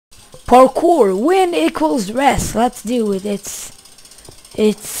Parkour, win equals rest. Let's do it.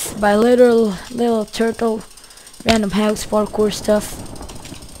 It's by little turtle, random house parkour stuff.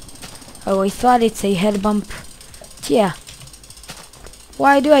 Oh, I thought it's a head bump. Yeah.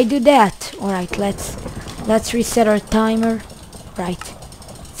 Why do I do that? Alright, let's reset our timer. Right.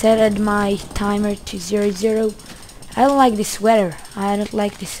 Set my timer to 00. I don't like this sweater. I don't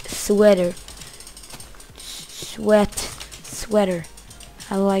like this sweater. Sweater.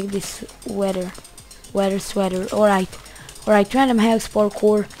 I like this sweater. Sweater. Alright, random house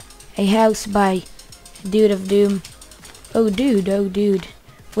parkour. A house by Dude of Doom. Oh dude.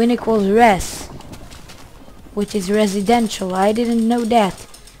 Win equals res, which is residential. I didn't know that.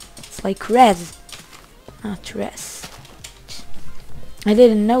 It's like res, not res. I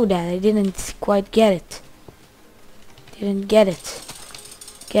didn't know that. I didn't quite get it. Get it.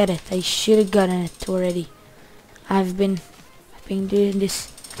 I should have gotten it already. I've been doing this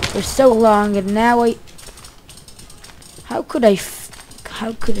for so long, and now how could I failed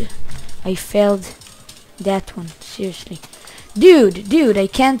that one? Seriously, dude, I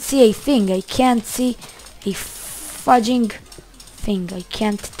can't see a thing. I can't see a fudging thing. I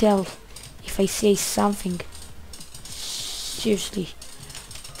can't tell if I say something. Seriously.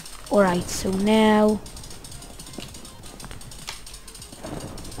 Alright, so now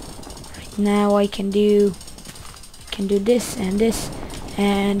I can do this and this.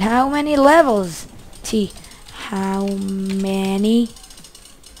 And how many levels? T. How many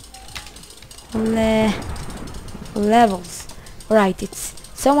levels? Alright,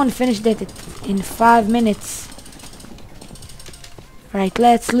 someone finished it in 5 minutes. Right,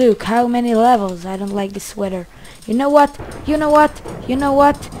 let's look. How many levels? I don't like the sweater. You know what?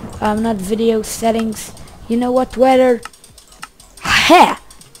 Not video settings. You know what, weather? Ha!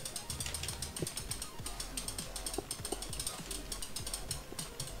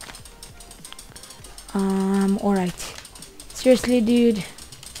 Alright. Seriously, dude.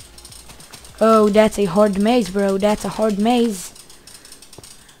 Oh, that's a hard maze, bro. That's a hard maze.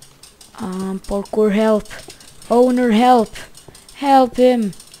 Parkour, help. Owner, help. Help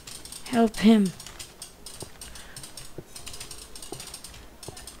him.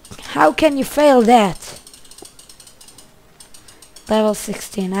 How can you fail that? Level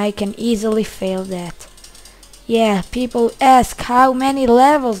 16. I can easily fail that. Yeah, people ask how many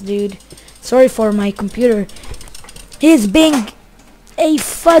levels, dude. Sorry for my computer. He's being a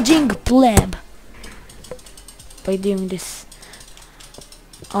fudging pleb by doing this.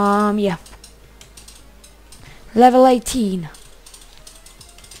 Yeah. Level 18.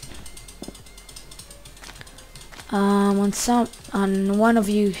 On one of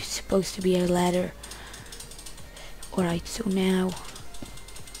you is supposed to be a ladder. Alright, so now,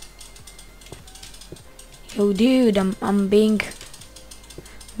 yo dude, I'm being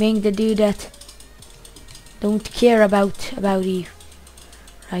the dude that don't care about you.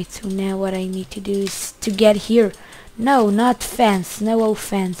 Right, so now what I need to do is to get here. No, not fence. No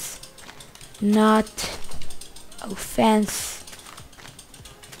offense. Not offense.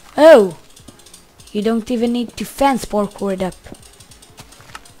 Oh! You don't even need to fence parkour it up.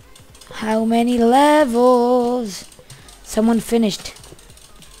 How many levels? Someone finished.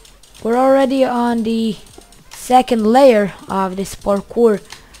 We're already on the second layer of this parkour.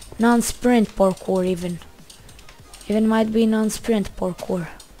 Non-sprint parkour even. Even might be non-sprint parkour.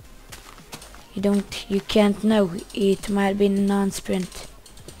 You can't know. It might be non-sprintal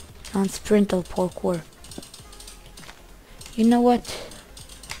parkour. You know what?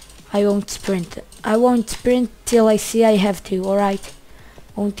 I won't sprint. I won't sprint till I see I have to, alright?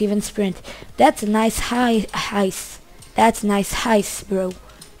 Won't even sprint. That's a nice house. That's nice house, bro.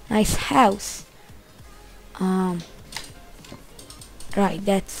 Nice house. Right,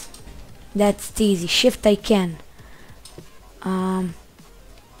 that's easy. Shift I can.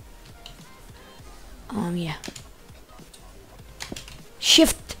 Yeah.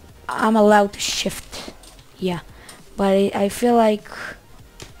 Shift, I'm allowed to shift. Yeah. But I feel like,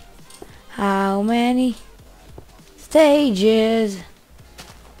 how many stages?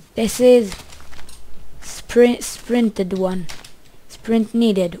 This is sprinted one. Sprint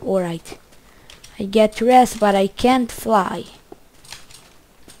needed. Alright. I get rest, but I can't fly.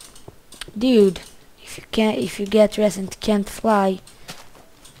 Dude, if you get rest and can't fly,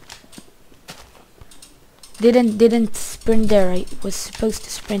 didn't sprint there. I was supposed to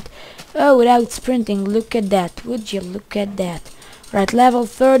sprint. Oh, without sprinting. Look at that. Would you look at that? Right, level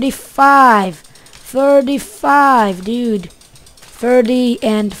 35. 35, dude. 30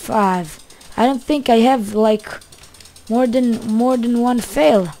 and 5. I don't think I have like more than one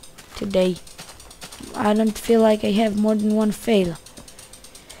fail today. I don't feel like I have more than one fail.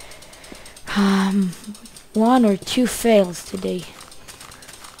 Um, one or two fails today.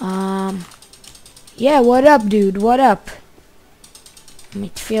 Yeah, what up, dude? What up?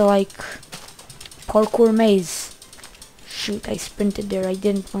 It feel like parkour maze. Shoot, I sprinted there. I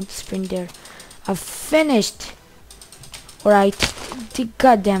didn't want to sprint there. I've finished. Alright.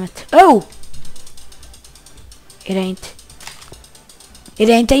 God damn it. Oh! It ain't. It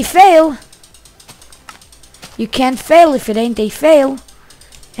ain't a fail. You can't fail if it ain't a fail.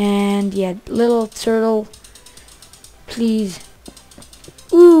 And yeah, little turtle. Please.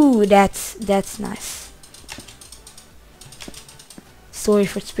 Ooh, that's nice. Sorry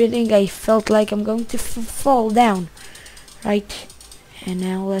for sprinting. I felt like I'm going to fall down. Right. And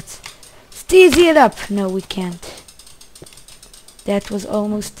now let's steezy it up. No, we can't. That was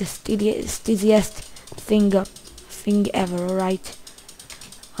almost the steeziest thing ever. Alright.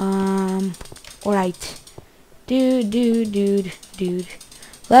 Alright. Dude.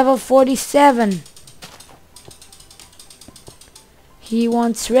 Level 47. He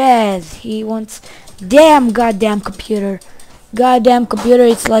wants res. He wants... Goddamn computer. Goddamn computer,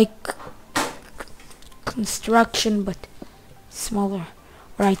 it's like construction, but smaller.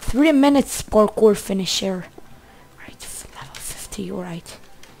 Right, 3 minutes parkour finisher. Right, level 50, alright.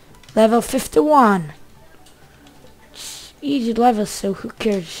 Level 51. It's easy level, so who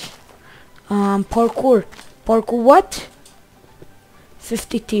cares? Parkour what?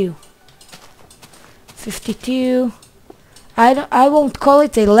 52. I won't call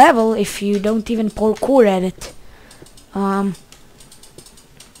it a level if you don't even parkour at it.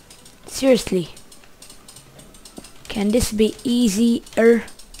 Seriously. Can this be easier?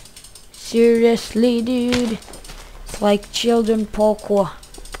 Seriously, dude. It's like children parkour.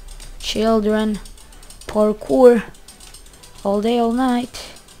 Children parkour. All day, all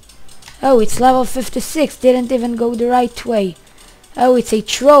night. Oh, it's level 56. Didn't even go the right way. Oh, it's a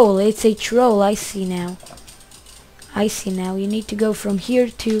troll. It's a troll. I see now. You need to go from here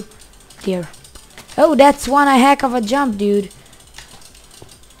to here. Oh, that's one a heck of a jump, dude.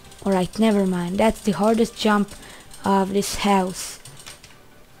 Alright, never mind. That's the hardest jump of this house.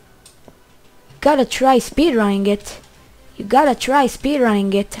 Gotta try speedrunning it. You gotta try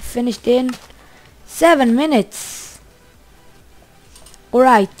speedrunning it. Finished in 7 minutes.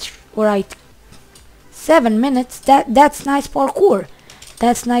 Alright. 7 minutes. That's nice parkour.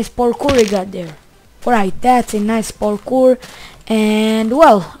 That's nice parkour you got there. Alright, that's a nice parkour. And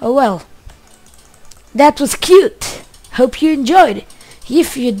well. That was cute. Hope you enjoyed.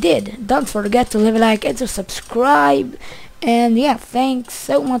 If you did, don't forget to leave a like and to subscribe. And yeah, thanks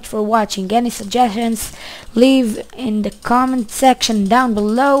so much for watching. Any suggestions, leave in the comment section down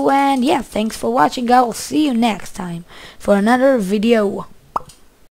below. And yeah, thanks for watching. I will see you next time for another video.